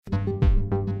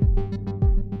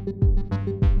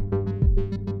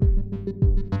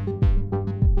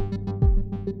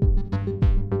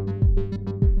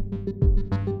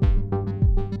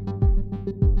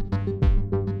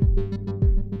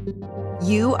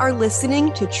You are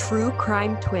listening to True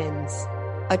Crime Twins,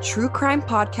 a true crime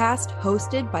podcast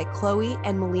hosted by Chloe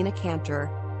and Melina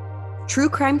Cantor. True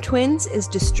Crime Twins is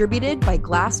distributed by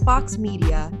Glassbox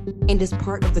Media and is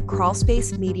part of the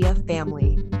Crawlspace Media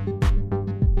family.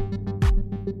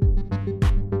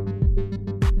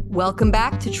 Welcome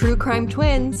back to True Crime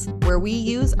Twins, where we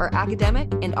use our academic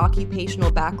and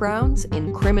occupational backgrounds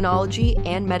in criminology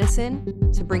and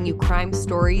medicine to bring you crime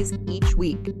stories each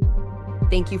week.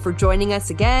 Thank you for joining us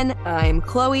again. I'm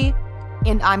Chloe.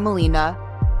 And I'm Melina.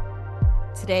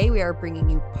 Today we are bringing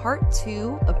you part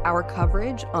 2 of our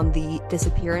coverage on the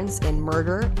disappearance and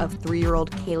murder of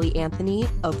 3-year-old Caylee Anthony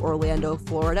of Orlando,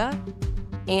 Florida,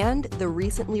 and the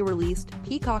recently released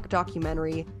Peacock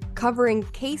documentary covering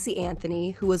Caylee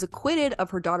Anthony, who was acquitted of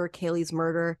her daughter Caylee's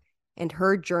murder and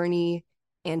her journey,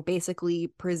 and basically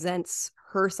presents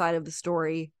her side of the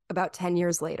story about 10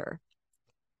 years later.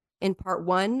 In part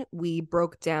 1, we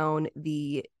broke down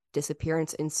the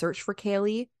disappearance and search for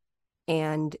Caylee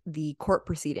and the court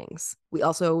proceedings. We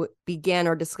also began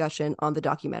our discussion on the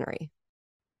documentary.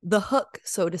 The hook,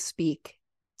 so to speak,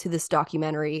 to this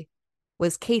documentary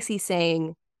was Caylee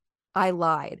saying, "I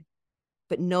lied,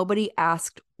 but nobody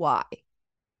asked why."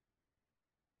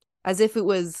 As if it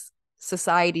was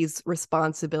society's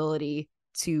responsibility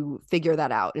to figure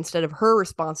that out instead of her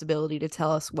responsibility to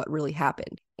tell us what really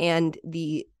happened. And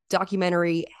the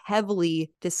documentary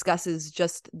heavily discusses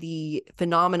just the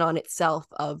phenomenon itself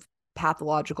of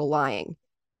pathological lying.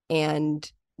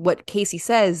 And what Caylee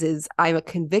says is, "I'm a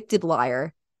convicted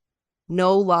liar.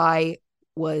 No lie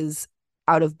was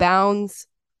out of bounds.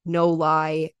 No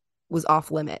lie was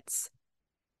off limits."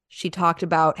 She talked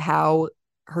about how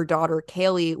her daughter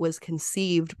Caylee was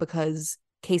conceived because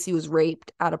Caylee was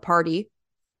raped at a party.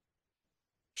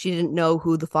 She didn't know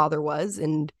who the father was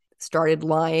and started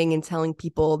lying and telling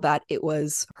people that it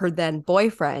was her then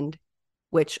boyfriend,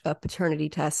 which a paternity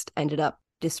test ended up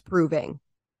disproving.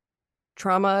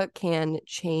 Trauma can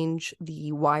change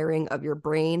the wiring of your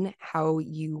brain, how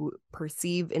you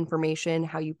perceive information,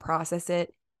 how you process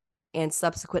it, and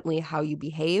subsequently how you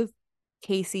behave.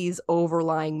 Caylee's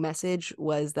overlying message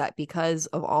was that because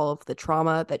of all of the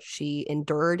trauma that she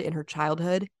endured in her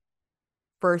childhood,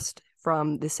 first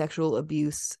from the sexual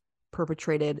abuse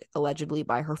perpetrated allegedly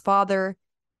by her father,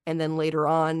 and then later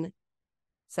on,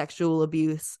 sexual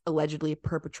abuse allegedly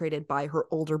perpetrated by her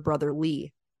older brother,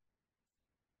 Lee.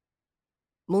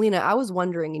 Melina, I was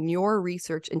wondering, in your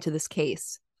research into this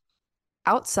case,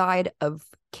 outside of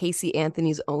Caylee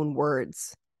Anthony's own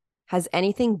words, has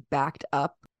anything backed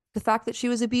up the fact that she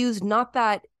was abused? Not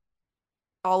that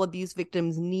all abuse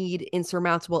victims need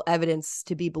insurmountable evidence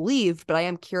to be believed, but I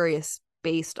am curious,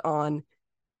 based on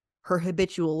her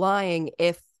habitual lying,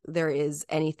 if there is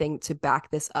anything to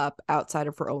back this up outside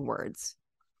of her own words.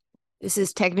 This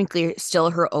is technically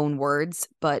still her own words,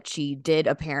 but she did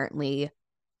apparently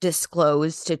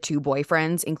disclose to 2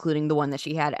 boyfriends, including the one that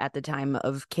she had at the time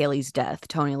of Caylee's death,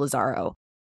 Tony Lazzaro.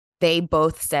 They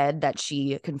both said that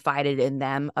she confided in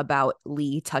them about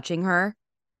Lee touching her,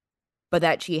 but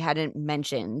that she hadn't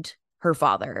mentioned her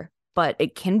father. But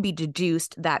it can be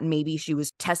deduced that maybe she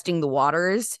was testing the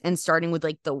waters and starting with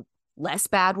like the less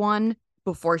bad one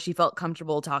before she felt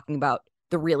comfortable talking about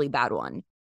the really bad one.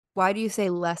 Why do you say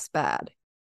less bad?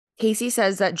 Caylee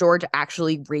says that George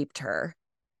actually raped her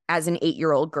as an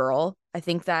 8-year-old girl. I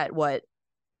think that what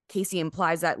Caylee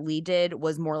implies that Lee did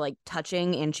was more like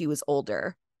touching, and she was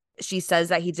older. She says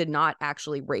that he did not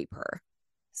actually rape her.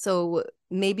 So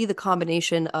maybe the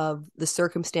combination of the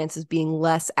circumstances being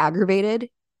less aggravated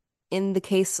in the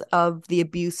case of the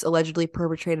abuse allegedly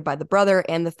perpetrated by the brother,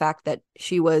 and the fact that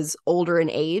she was older in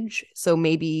age, so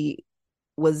maybe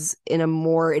was in a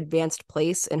more advanced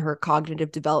place in her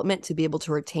cognitive development to be able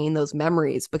to retain those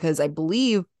memories. Because I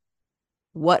believe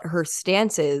what her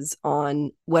stance is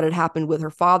on what had happened with her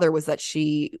father was that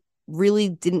she really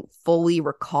didn't fully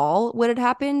recall what had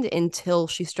happened until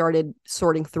she started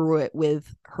sorting through it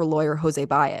with her lawyer, Jose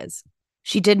Baez.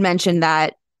 She did mention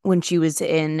that when she was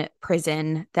in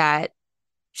prison, that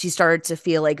she started to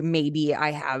feel like maybe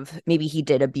he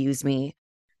did abuse me.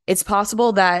 It's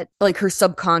possible that like her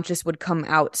subconscious would come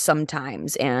out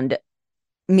sometimes, and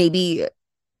maybe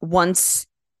once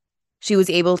she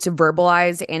was able to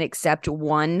verbalize and accept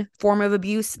one form of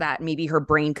abuse, that maybe her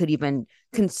brain could even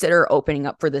consider opening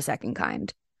up for the second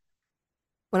kind.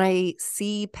 When I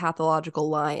see pathological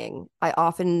lying, I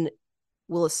often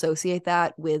will associate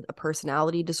that with a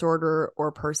personality disorder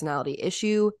or personality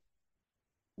issue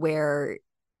where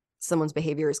someone's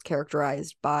behavior is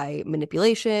characterized by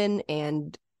manipulation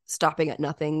and stopping at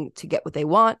nothing to get what they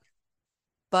want.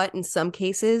 But in some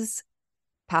cases,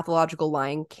 pathological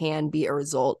lying can be a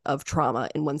result of trauma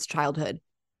in one's childhood.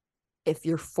 If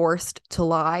you're forced to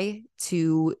lie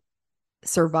to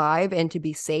survive and to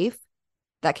be safe,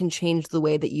 that can change the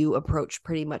way that you approach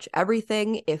pretty much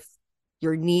everything. If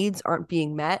your needs aren't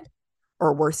being met,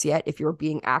 or worse yet, if you're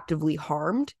being actively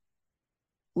harmed,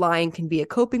 lying can be a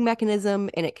coping mechanism,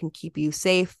 and it can keep you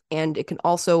safe, and it can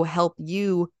also help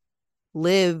you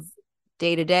live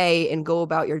day to day and go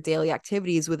about your daily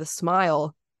activities with a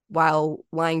smile while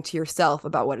lying to yourself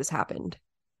about what has happened.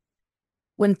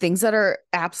 When things that are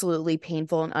absolutely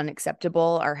painful and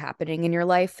unacceptable are happening in your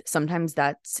life, sometimes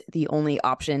that's the only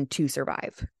option to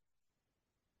survive.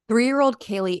 3-year-old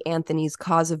Caylee Anthony's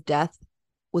cause of death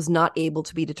was not able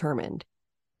to be determined.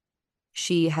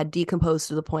 She had decomposed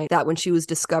to the point that when she was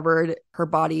discovered, her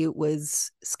body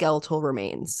was skeletal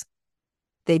remains.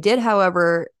 They did,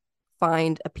 however,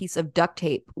 find a piece of duct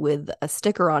tape with a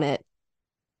sticker on it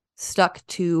stuck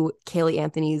to Caylee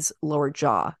Anthony's lower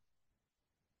jaw.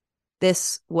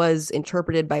 This was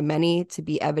interpreted by many to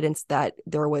be evidence that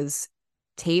there was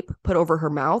tape put over her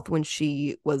mouth when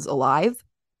she was alive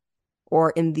or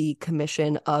in the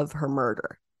commission of her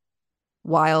murder.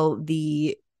 While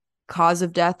the cause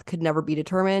of death could never be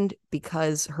determined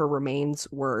because her remains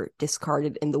were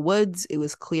discarded in the woods, it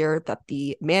was clear that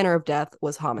the manner of death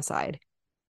was homicide.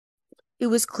 It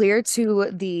was clear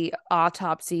to the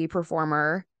autopsy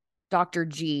performer, Dr.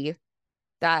 G,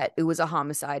 that it was a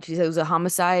homicide. She said it was a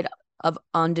homicide of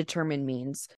undetermined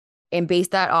means, and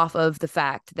based that off of the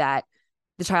fact that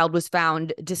the child was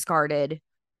found discarded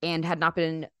and had not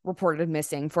been reported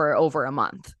missing for over a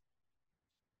month.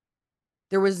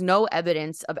 There was no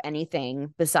evidence of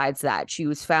anything besides that. She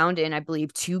was found in, I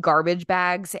believe, 2 garbage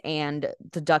bags, and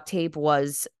the duct tape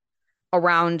was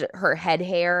around her head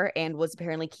hair and was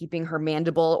apparently keeping her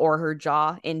mandible or her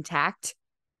jaw intact.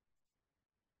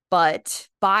 But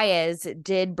Baez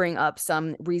did bring up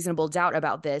some reasonable doubt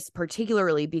about this,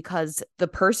 particularly because the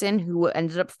person who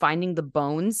ended up finding the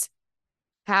bones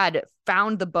had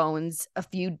found the bones a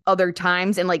few other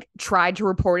times and tried to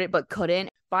report it but couldn't.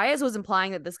 Baez was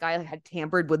implying that this guy had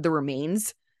tampered with the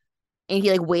remains, and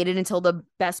he waited until the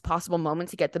best possible moment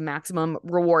to get the maximum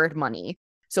reward money.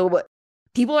 So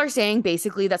people are saying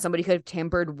basically that somebody could have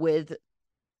tampered with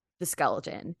the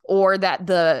skeleton, or that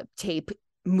the tape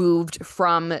moved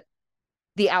from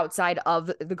the outside of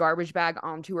the garbage bag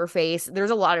onto her face. There's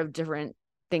a lot of different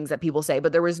things that people say,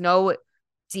 but there was no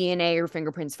DNA or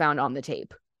fingerprints found on the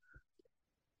tape.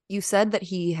 You said that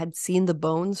he had seen the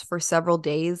bones for several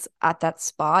days at that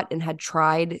spot and had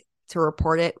tried to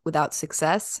report it without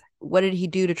success. What did he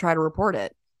do to try to report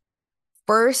it?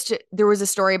 First, there was a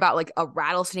story about a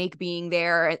rattlesnake being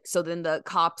there. So then the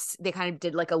cops, they kind of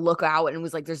did a lookout and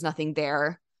was there's nothing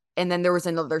there. And then there was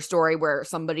another story where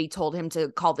somebody told him to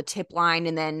call the tip line,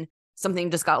 and then something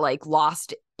just got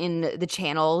lost in the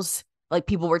channels.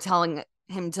 People were telling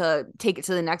him to take it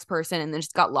to the next person, and then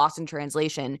just got lost in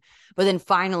translation. But then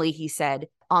finally he said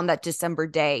on that December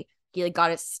day, he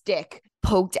got a stick,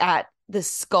 poked at the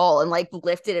skull, and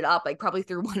lifted it up, probably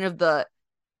through one of the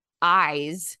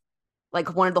eyes,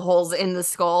 one of the holes in the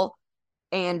skull,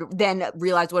 and then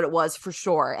realized what it was for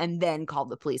sure, and then called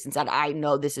the police and said, I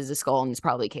know this is a skull and it's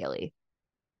probably Caylee.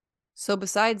 So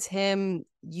besides him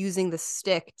using the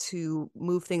stick to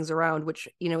move things around, which,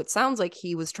 it sounds like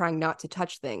he was trying not to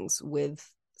touch things with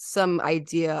some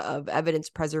idea of evidence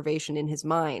preservation in his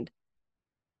mind,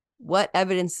 what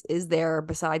evidence is there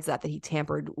besides that he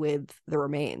tampered with the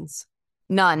remains?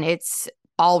 None. It's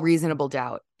all reasonable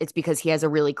doubt. It's because he has a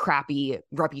really crappy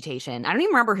reputation. I don't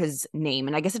even remember his name,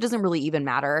 and I guess it doesn't really even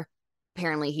matter.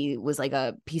 Apparently he was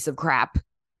a piece of crap.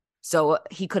 So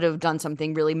he could have done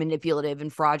something really manipulative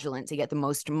and fraudulent to get the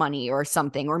most money or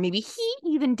something, or maybe he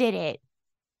even did it.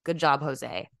 Good job,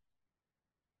 Jose.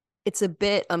 It's a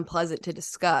bit unpleasant to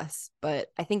discuss, but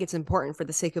I think it's important for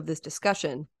the sake of this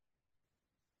discussion.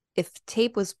 If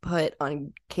tape was put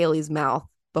on Caylee's mouth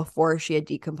before she had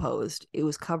decomposed, it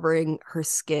was covering her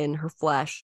skin, her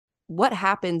flesh. What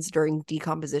happens during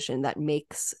decomposition that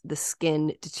makes the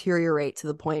skin deteriorate to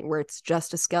the point where it's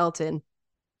just a skeleton?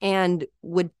 And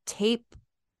would tape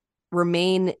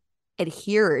remain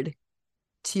adhered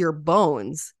to your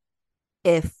bones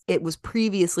if it was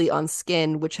previously on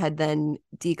skin, which had then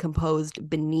decomposed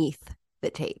beneath the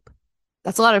tape?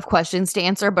 That's a lot of questions to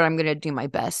answer, but I'm going to do my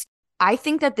best. I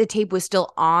think that the tape was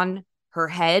still on her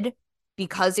head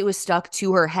because it was stuck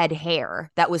to her head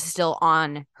hair that was still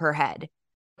on her head.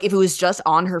 If it was just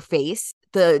on her face,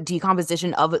 the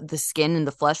decomposition of the skin and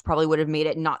the flesh probably would have made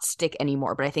it not stick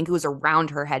anymore. But I think it was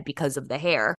around her head because of the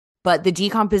hair. But the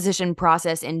decomposition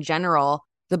process in general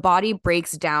The body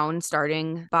breaks down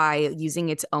starting by using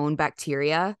its own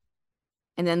bacteria.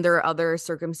 And then there are other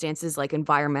circumstances like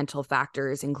environmental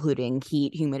factors, including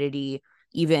heat, humidity,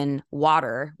 even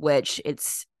water, which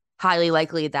it's highly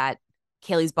likely that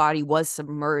Caylee's body was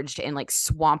submerged in like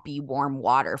swampy, warm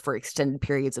water for extended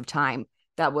periods of time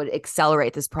that would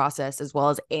accelerate this process, as well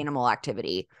as animal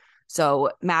activity.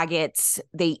 So maggots,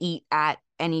 they eat at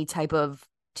any type of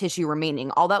tissue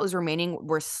remaining. All that was remaining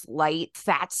were slight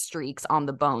fat streaks on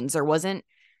the bones. There wasn't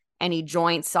any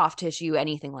joints, soft tissue,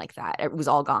 anything like that. It was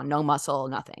all gone. No muscle,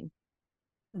 nothing.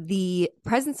 The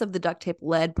presence of the duct tape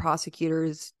led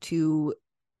prosecutors to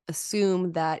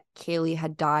assume that Caylee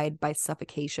had died by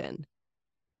suffocation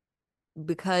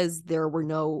because there were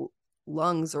no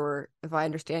lungs or, if I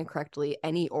understand correctly,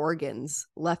 any organs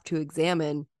left to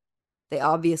examine. They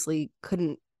obviously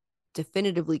couldn't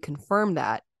definitively confirm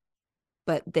that,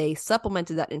 but they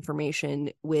supplemented that information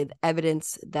with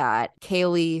evidence that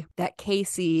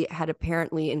Casey had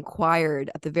apparently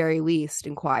inquired, at the very least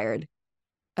inquired,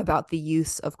 about the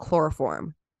use of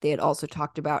chloroform. They had also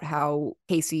talked about how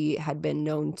Casey had been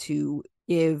known to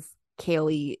give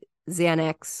Caylee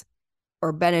Xanax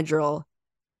or Benadryl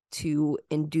to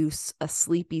induce a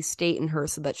sleepy state in her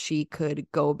so that she could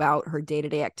go about her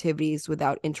day-to-day activities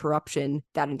without interruption,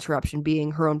 that interruption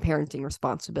being her own parenting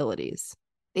responsibilities.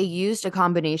 They used a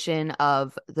combination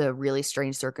of the really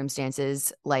strange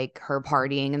circumstances, like her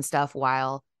partying and stuff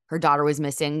while her daughter was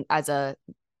missing, as a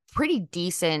pretty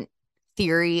decent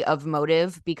theory of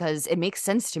motive, because it makes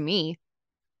sense to me.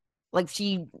 Like,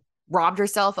 she robbed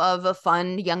herself of a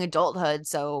fun young adulthood,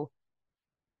 so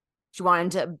she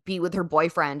wanted to be with her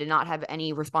boyfriend and not have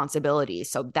any responsibilities.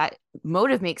 So that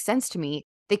motive makes sense to me.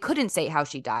 They couldn't say how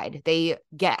she died. They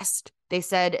guessed. They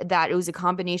said that it was a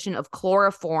combination of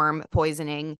chloroform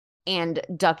poisoning and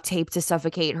duct tape to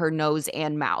suffocate her nose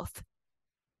and mouth.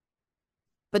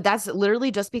 But that's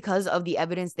literally just because of the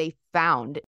evidence they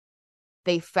found.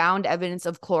 They found evidence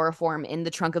of chloroform in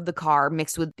the trunk of the car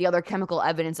mixed with the other chemical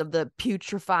evidence of the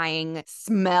putrefying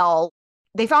smell.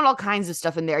 They found all kinds of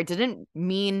stuff in there. It didn't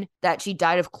mean that she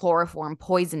died of chloroform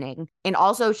poisoning. And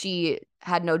also, she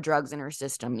had no drugs in her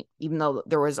system. Even though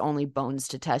there was only bones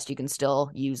to test, you can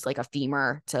still use like a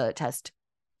femur to test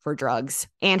for drugs.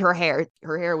 And her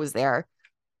hair was there.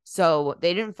 So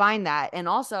they didn't find that. And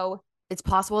also, it's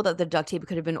possible that the duct tape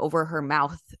could have been over her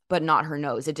mouth, but not her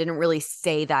nose. It didn't really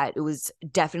say that. It was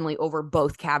definitely over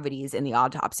both cavities in the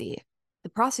autopsy. The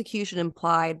prosecution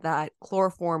implied that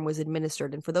chloroform was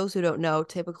administered. And for those who don't know,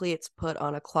 typically it's put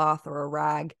on a cloth or a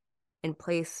rag and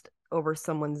placed over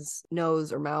someone's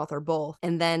nose or mouth or both.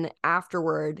 And then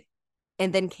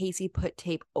Casey put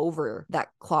tape over that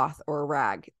cloth or a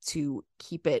rag to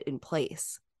keep it in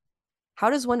place. How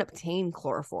does one obtain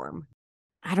chloroform?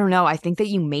 I don't know. I think that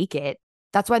you make it.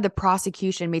 That's why the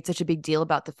prosecution made such a big deal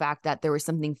about the fact that there was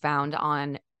something found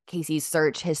on Casey's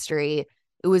search history.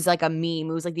 It was like a meme.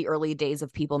 It was like the early days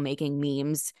of people making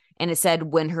memes. And it said,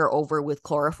 win her over with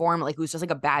chloroform. Like, it was just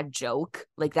like a bad joke.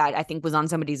 Like, that I think was on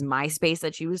somebody's MySpace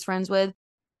that she was friends with.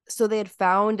 So they had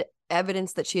found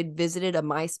evidence that she had visited a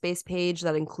MySpace page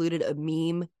that included a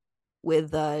meme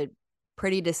with a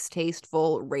pretty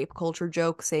distasteful rape culture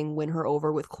joke saying, win her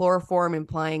over with chloroform,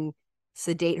 implying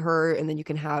sedate her and then you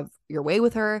can have your way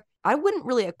with her. I wouldn't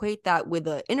really equate that with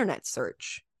an internet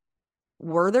search.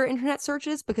 Were there internet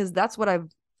searches? Because that's what I've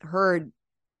heard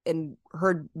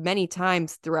many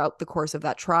times throughout the course of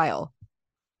that trial.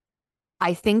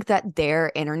 I think that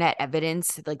their internet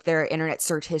evidence, like their internet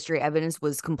search history evidence,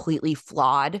 was completely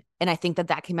flawed. And I think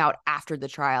that came out after the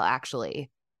trial, actually.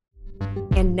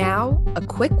 And now, a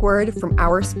quick word from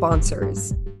our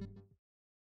sponsors.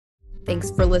 Thanks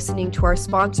for listening to our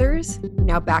sponsors.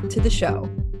 Now back to the show.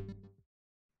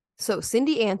 So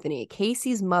Cindy Anthony,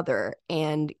 Casey's mother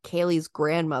and Caylee's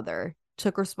grandmother,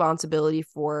 took responsibility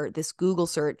for this Google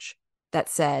search that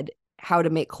said how to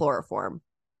make chloroform.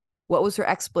 What was her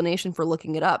explanation for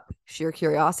looking it up? Sheer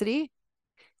curiosity?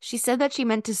 She said that she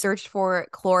meant to search for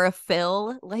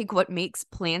chlorophyll, like what makes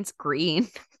plants green,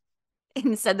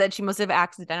 and said that she must have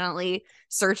accidentally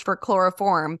searched for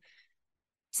chloroform.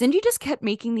 Cindy just kept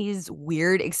making these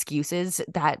weird excuses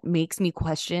that makes me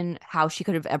question how she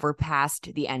could have ever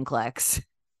passed the NCLEX.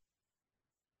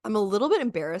 I'm a little bit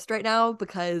embarrassed right now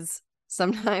because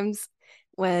sometimes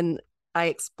when I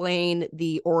explain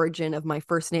the origin of my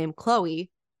first name, Chloe,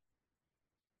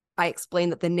 I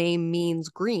explain that the name means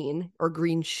green or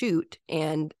green shoot.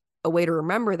 And a way to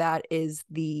remember that is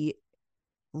the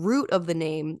root of the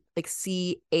name, like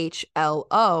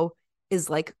CHLO, is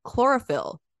like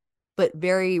chlorophyll. But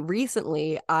very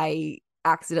recently, I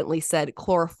accidentally said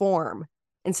chloroform.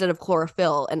 instead of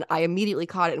chlorophyll. And I immediately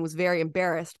caught it and was very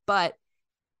embarrassed. But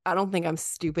I don't think I'm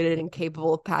stupid and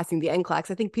incapable of passing the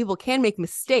NCLEX. I think people can make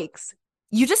mistakes.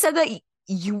 You just said that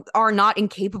you are not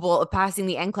incapable of passing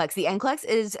the NCLEX. The NCLEX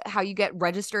is how you get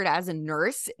registered as a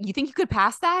nurse. You think you could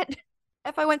pass that?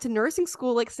 If I went to nursing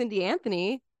school like Caylee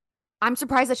Anthony. I'm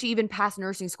surprised that she even passed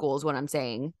nursing school is what I'm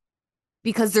saying.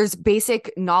 Because there's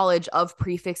basic knowledge of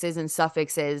prefixes and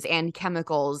suffixes and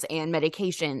chemicals and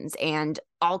medications and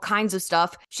all kinds of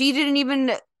stuff. She didn't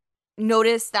even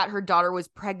notice that her daughter was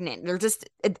pregnant. There's just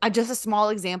a small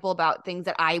example about things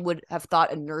that I would have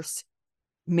thought a nurse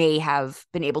may have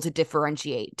been able to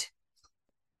differentiate.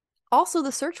 Also,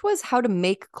 the search was how to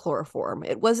make chloroform.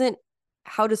 It wasn't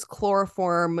how does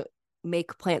chloroform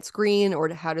make plants green or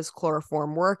how does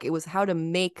chloroform work. It was how to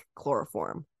make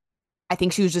chloroform. I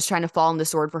think she was just trying to fall on the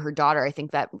sword for her daughter. I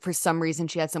think that for some reason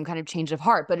she had some kind of change of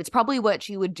heart, but it's probably what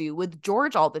she would do with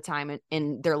George all the time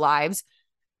in their lives.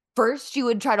 First, she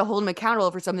would try to hold him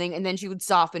accountable for something, and then she would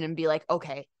soften and be like,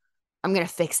 okay, I'm going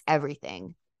to fix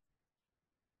everything.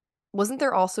 Wasn't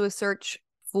there also a search,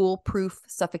 foolproof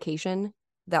suffocation,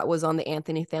 that was on the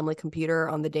Anthony family computer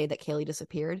on the day that Caylee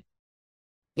disappeared?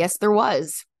 Yes, there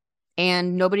was.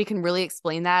 And nobody can really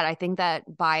explain that. I think that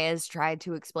Baez tried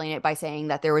to explain it by saying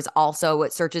that there was also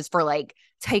searches for like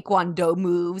taekwondo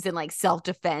moves and like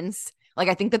self-defense. Like,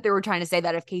 I think that they were trying to say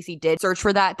that if Casey did search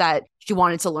for that, that she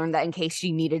wanted to learn that in case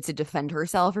she needed to defend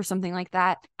herself or something like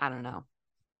that. I don't know.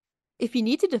 If you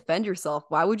need to defend yourself,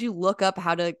 why would you look up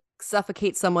how to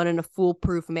suffocate someone in a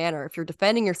foolproof manner? If you're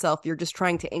defending yourself, you're just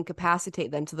trying to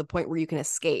incapacitate them to the point where you can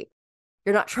escape.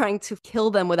 You're not trying to kill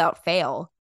them without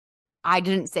fail. I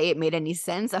didn't say it made any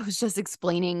sense. I was just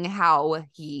explaining how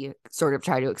he sort of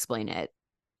tried to explain it.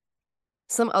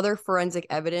 Some other forensic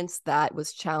evidence that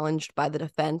was challenged by the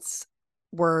defense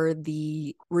were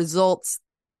the results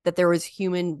that there was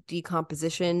human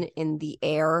decomposition in the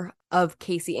air of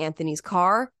Caylee Anthony's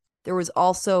car. There was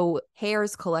also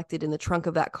hairs collected in the trunk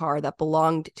of that car that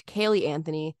belonged to Caylee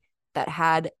Anthony that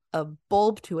had a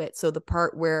bulb to it. So the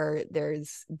part where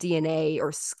there's DNA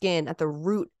or skin at the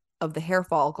root of the hair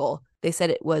follicle, they said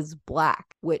it was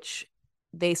black, which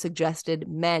they suggested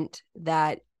meant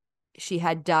that she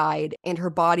had died and her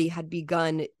body had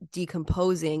begun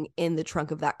decomposing in the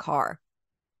trunk of that car.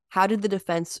 How did the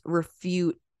defense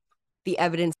refute the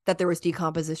evidence that there was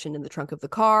decomposition in the trunk of the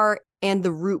car and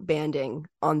the root banding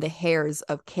on the hairs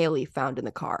of Caylee found in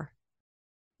the car?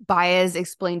 Baez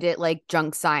explained it like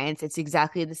junk science. It's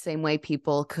exactly the same way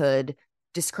people could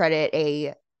discredit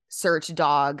a search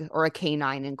dog or a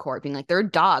canine in court, being like, they're a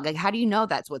dog. Like, how do you know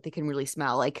that's what they can really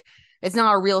smell? Like, it's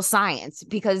not a real science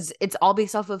because it's all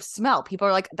based off of smell. People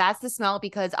are like, that's the smell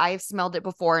because I've smelled it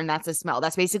before and that's the smell.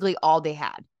 That's basically all they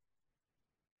had.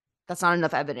 That's not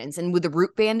enough evidence. And with the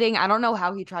root banding, I don't know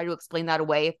how he tried to explain that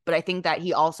away, but I think that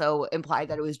he also implied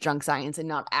that it was junk science and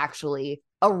not actually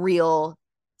a real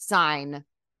sign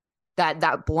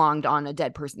that belonged on a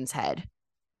dead person's head.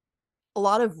 A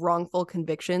lot of wrongful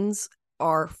convictions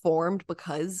are formed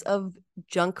because of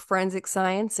junk forensic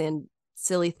science and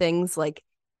silly things. Like,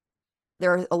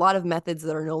 there are a lot of methods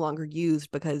that are no longer used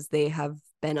because they have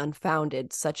been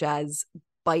unfounded, such as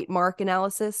bite mark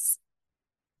analysis,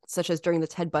 such as during the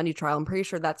Ted Bundy trial. I'm pretty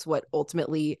sure that's what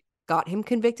ultimately got him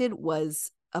convicted,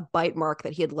 was a bite mark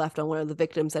that he had left on one of the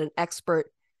victims that an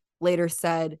expert later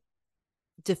said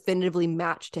definitively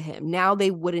matched to him. Now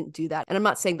they wouldn't do that. And I'm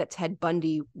not saying that Ted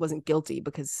Bundy wasn't guilty,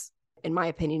 because in my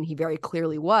opinion, he very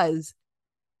clearly was.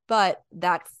 But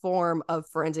that form of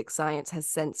forensic science has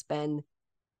since been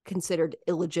considered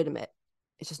illegitimate.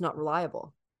 It's just not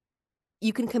reliable.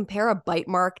 You can compare a bite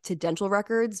mark to dental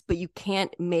records, but you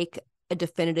can't make a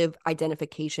definitive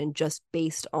identification just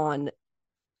based on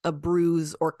a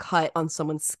bruise or cut on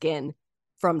someone's skin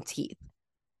from teeth.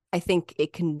 I think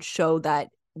it can show that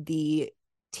the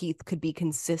teeth could be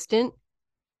consistent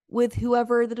with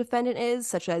whoever the defendant is,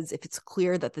 such as if it's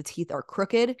clear that the teeth are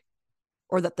crooked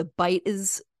or that the bite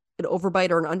is an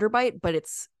overbite or an underbite, but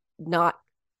it's not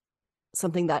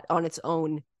something that on its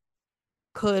own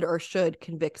could or should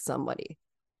convict somebody.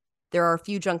 There are a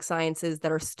few junk sciences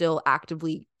that are still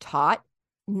actively taught.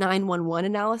 911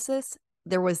 analysis.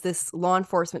 There was this law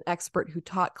enforcement expert who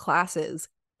taught classes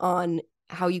on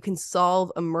how you can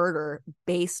solve a murder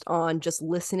based on just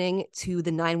listening to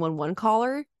the 911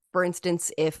 caller. For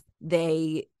instance, if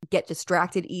they get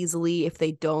distracted easily, if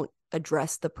they don't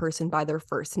address the person by their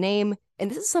first name. And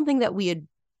this is something that we had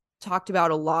talked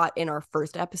about a lot in our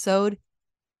first episode,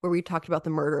 where we talked about the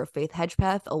murder of Faith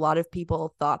Hedgepeth. A lot of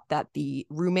people thought that the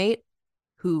roommate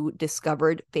who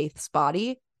discovered Faith's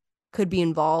body could be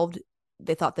involved.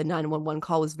 They thought the 911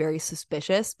 call was very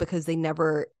suspicious because they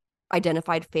never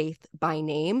identified Faith by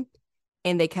name,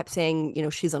 and they kept saying,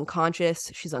 she's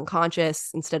unconscious,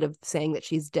 instead of saying that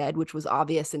she's dead, which was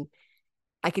obvious. And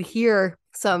I could hear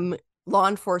some law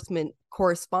enforcement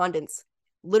correspondents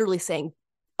literally saying,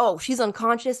 oh, she's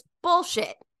unconscious,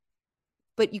 bullshit.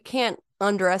 But you can't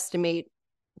underestimate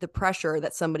the pressure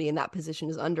that somebody in that position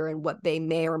is under and what they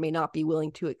may or may not be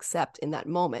willing to accept in that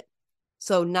moment.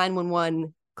 So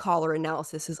 911 caller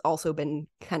analysis has also been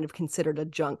kind of considered a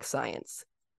junk science.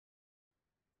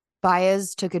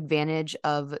 Baez took advantage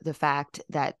of the fact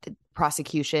that the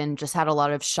prosecution just had a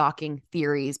lot of shocking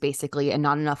theories, basically, and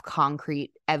not enough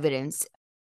concrete evidence.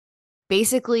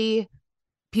 Basically,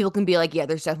 people can be like, yeah,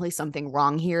 there's definitely something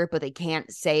wrong here, but they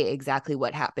can't say exactly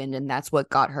what happened. And that's what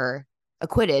got her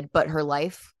acquitted. But her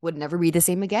life would never be the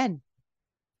same again.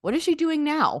 What is she doing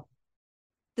now?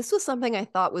 This was something I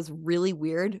thought was really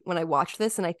weird when I watched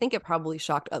this, and I think it probably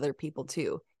shocked other people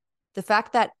too. The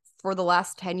fact that for the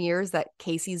last 10 years that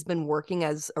Casey's been working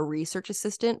as a research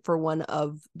assistant for one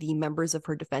of the members of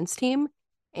her defense team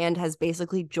and has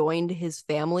basically joined his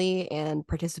family and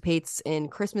participates in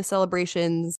Christmas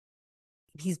celebrations.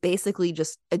 He's basically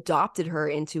just adopted her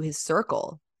into his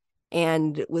circle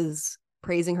and was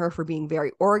praising her for being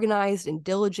very organized and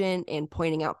diligent and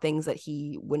pointing out things that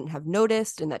he wouldn't have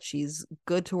noticed and that she's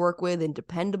good to work with and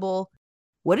dependable.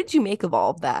 What did you make of all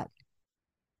of that?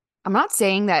 I'm not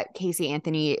saying that Caylee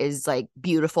Anthony is like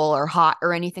beautiful or hot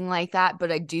or anything like that,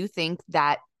 but I do think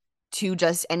that to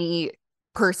just any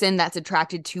person that's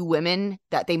attracted to women,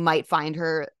 that they might find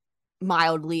her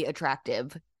mildly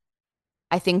attractive.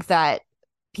 I think that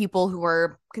people who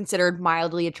are considered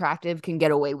mildly attractive can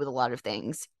get away with a lot of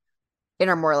things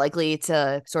and are more likely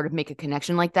to sort of make a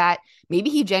connection like that. Maybe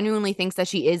he genuinely thinks that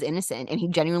she is innocent and he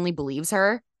genuinely believes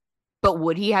her. But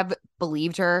would he have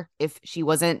believed her if she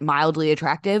wasn't mildly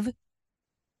attractive?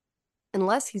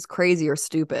 Unless he's crazy or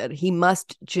stupid, he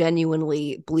must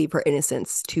genuinely believe her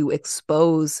innocence to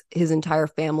expose his entire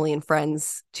family and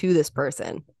friends to this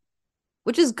person,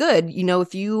 which is good.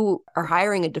 If you are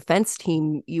hiring a defense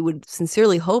team, you would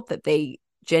sincerely hope that they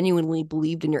genuinely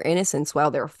believed in your innocence while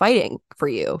they're fighting for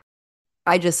you.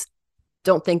 I just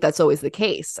don't think that's always the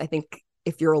case. I think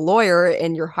if you're a lawyer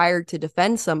and you're hired to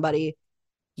defend somebody,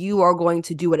 you are going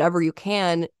to do whatever you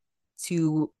can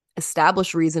to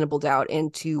establish reasonable doubt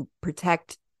and to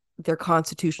protect their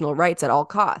constitutional rights at all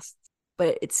costs.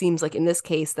 But it seems like in this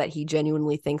case that he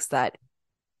genuinely thinks that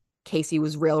Casey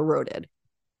was railroaded.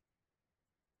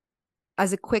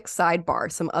 As a quick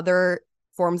sidebar, some other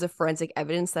forms of forensic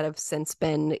evidence that have since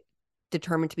been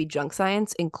determined to be junk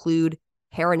science include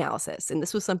hair analysis. And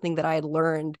this was something that I had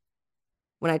learned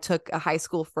when I took a high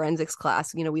school forensics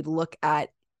class. We'd look at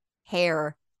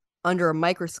hair under a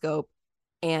microscope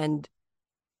and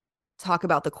talk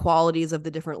about the qualities of the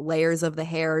different layers of the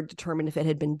hair, determine if it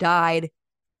had been dyed.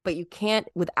 But you can't,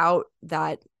 without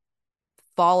that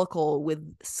follicle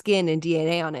with skin and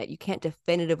DNA on it, you can't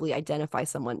definitively identify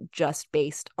someone just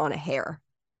based on a hair.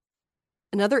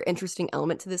 Another interesting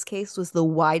element to this case was the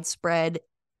widespread,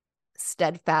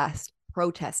 steadfast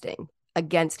protesting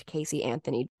against Caylee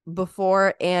Anthony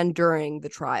before and during the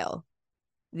trial.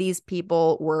 These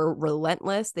people were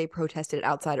relentless. They protested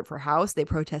outside of her house. They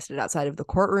protested outside of the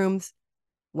courtrooms.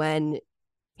 When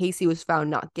Casey was found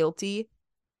not guilty,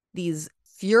 these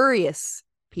furious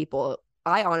people,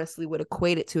 I honestly would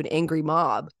equate it to an angry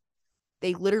mob.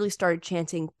 They literally started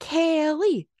chanting,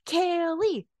 Caylee,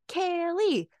 Caylee,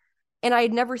 Caylee. And I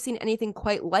had never seen anything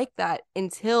quite like that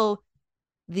until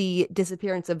the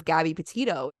disappearance of Gabby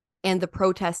Petito and the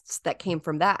protests that came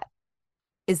from that.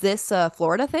 Is this a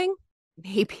Florida thing?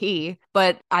 Maybe,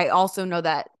 but I also know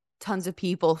that tons of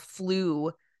people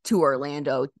flew to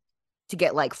Orlando to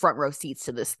get like front row seats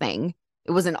to this thing.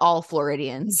 It wasn't all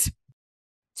Floridians.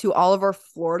 To all of our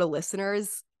Florida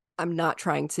listeners, I'm not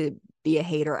trying to be a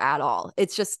hater at all.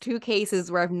 It's just two cases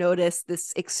where I've noticed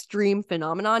this extreme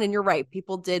phenomenon. And you're right,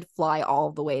 people did fly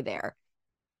all the way there.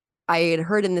 I had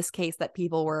heard in this case that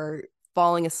people were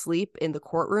falling asleep in the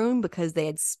courtroom because they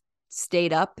had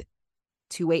stayed up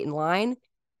to wait in line.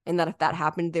 And that if that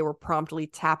happened, they were promptly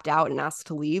tapped out and asked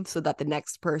to leave so that the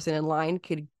next person in line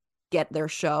could get their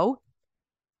show.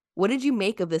 What did you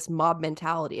make of this mob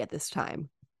mentality at this time?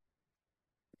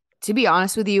 To be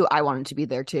honest with you, I wanted to be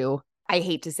there too. I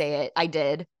hate to say it. I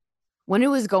did. When it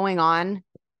was going on,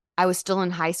 I was still in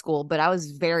high school, but I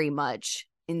was very much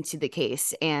into the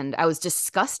case and I was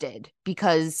disgusted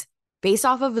because based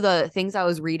off of the things I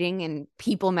was reading in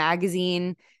People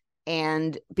magazine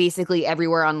and basically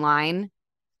everywhere online,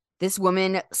 this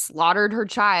woman slaughtered her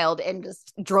child and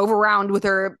just drove around with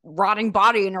her rotting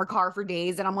body in her car for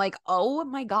days. And I'm like, oh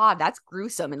my God, that's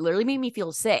gruesome. It literally made me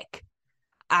feel sick.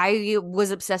 I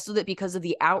was obsessed with it because of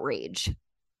the outrage.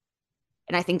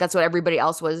 And I think that's what everybody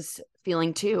else was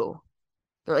feeling too.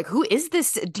 They're like, who is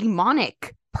this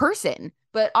demonic person?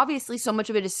 But obviously, so much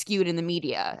of it is skewed in the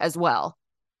media as well.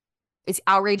 It's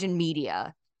outrage in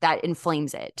media that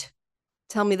inflames it.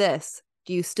 Tell me this.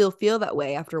 Do you still feel that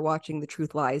way after watching The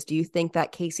Truth Lies? Do you think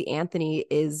that Caylee Anthony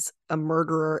is a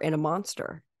murderer and a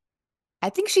monster? I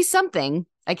think she's something.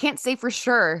 I can't say for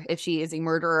sure if she is a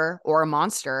murderer or a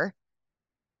monster.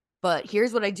 But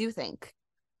here's what I do think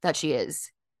that she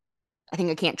is. I think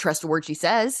I can't trust a word she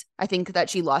says. I think that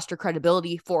she lost her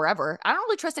credibility forever. I don't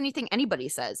really trust anything anybody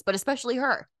says, but especially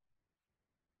her.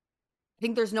 I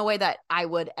think there's no way that I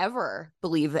would ever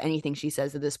believe anything she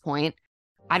says at this point.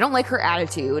 I don't like her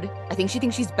attitude. I think she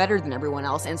thinks she's better than everyone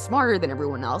else and smarter than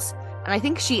everyone else. And I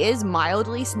think she is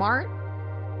mildly smart,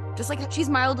 just like she's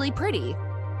mildly pretty.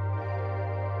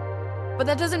 But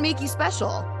that doesn't make you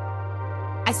special.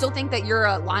 I still think that you're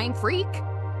a lying freak.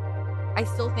 I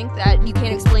still think that you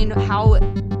can't explain how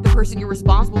the person you're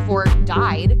responsible for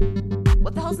died.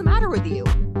 What the hell's the matter with you?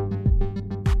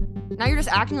 Now you're just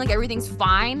acting like everything's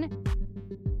fine?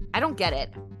 I don't get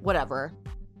it. Whatever.